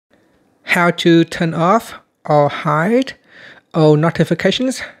how to turn off or hide all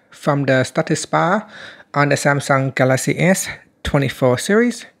notifications from the status bar on the Samsung Galaxy S24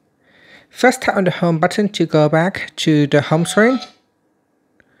 series. First, tap on the home button to go back to the home screen.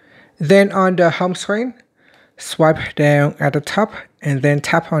 Then on the home screen, swipe down at the top and then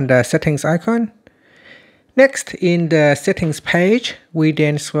tap on the settings icon. Next, in the settings page, we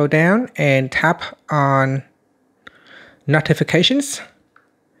then scroll down and tap on notifications.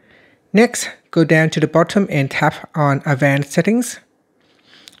 Next, go down to the bottom and tap on advanced settings.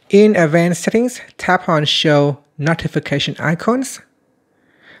 In advanced settings, tap on show notification icons.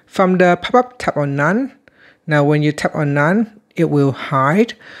 From the pop-up, tap on none. Now when you tap on none, it will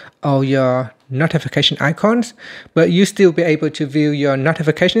hide all your notification icons, but you still be able to view your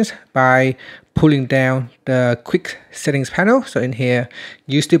notifications by pulling down the quick settings panel. So in here,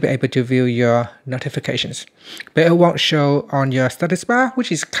 you still be able to view your notifications, but it won't show on your status bar,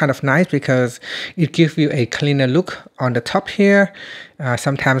 which is kind of nice because it gives you a cleaner look on the top here.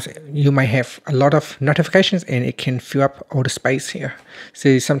 Sometimes you might have a lot of notifications and it can fill up all the space here.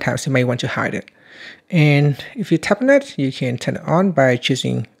 So sometimes you may want to hide it. And if you tap on it, you can turn it on by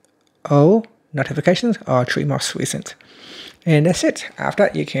choosing all notifications or treat most recent. And that's it. After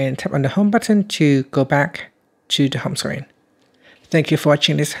that, you can tap on the home button to go back to the home screen. Thank you for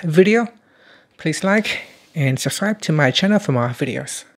watching this video. Please like and subscribe to my channel for more videos.